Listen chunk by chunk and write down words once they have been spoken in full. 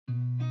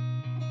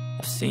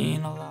I've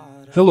seen a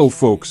lot. Hello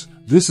folks,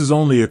 this is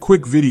only a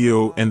quick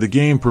video and the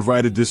game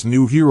provided this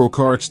new hero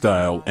card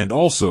style, and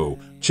also,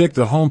 check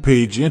the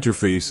homepage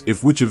interface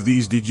if which of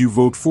these did you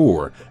vote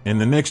for in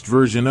the next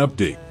version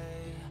update.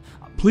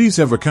 Please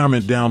have a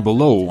comment down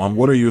below on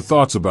what are your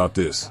thoughts about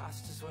this.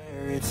 Past is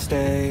where it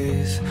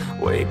stays,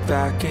 way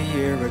back a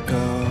year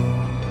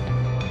ago.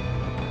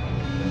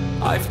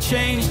 I've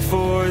changed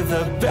for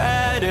the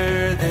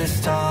better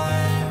this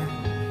time.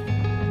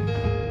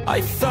 I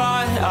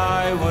thought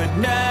I would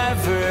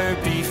never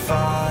be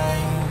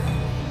fine.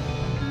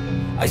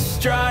 I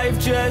strive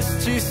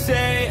just to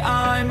say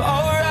I'm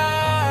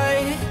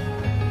alright,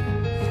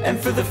 and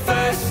for the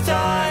first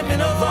time in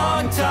a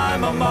long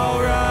time I'm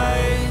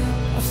alright.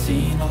 I've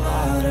seen a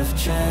lot of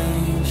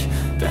change,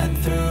 been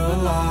through a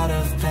lot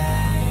of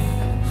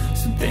pain.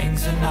 Some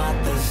things are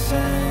not the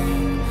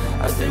same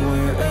as they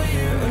were a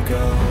year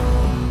ago,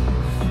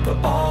 but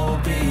all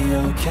will be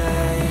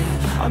okay.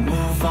 I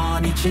move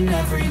on each and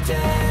every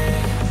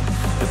day.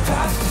 The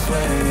past is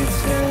where it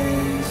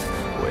stays,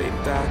 way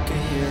back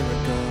a year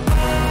ago.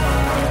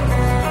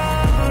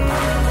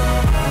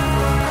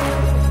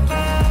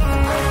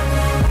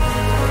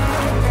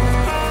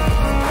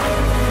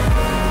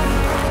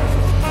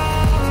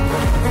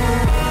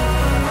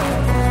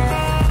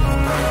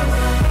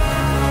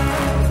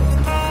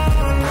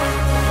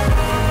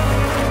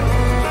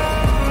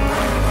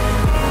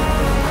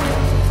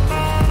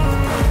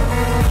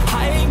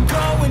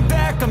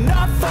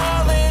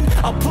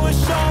 I'll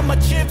push all my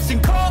chips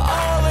and call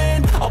all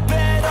in. I'll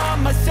bet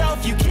on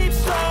myself, you keep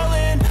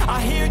stalling.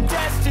 I hear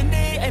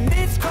destiny and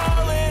it's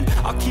calling.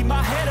 I'll keep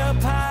my head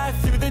up high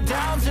through the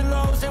downs and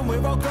lows, and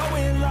we're all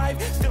going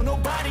life. Still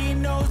nobody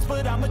knows,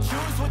 but I'ma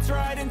choose what's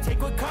right and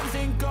take what comes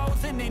and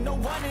goes. And ain't no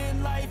one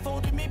in life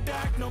holding me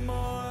back no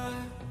more.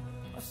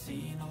 I've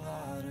seen a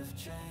lot of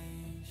change.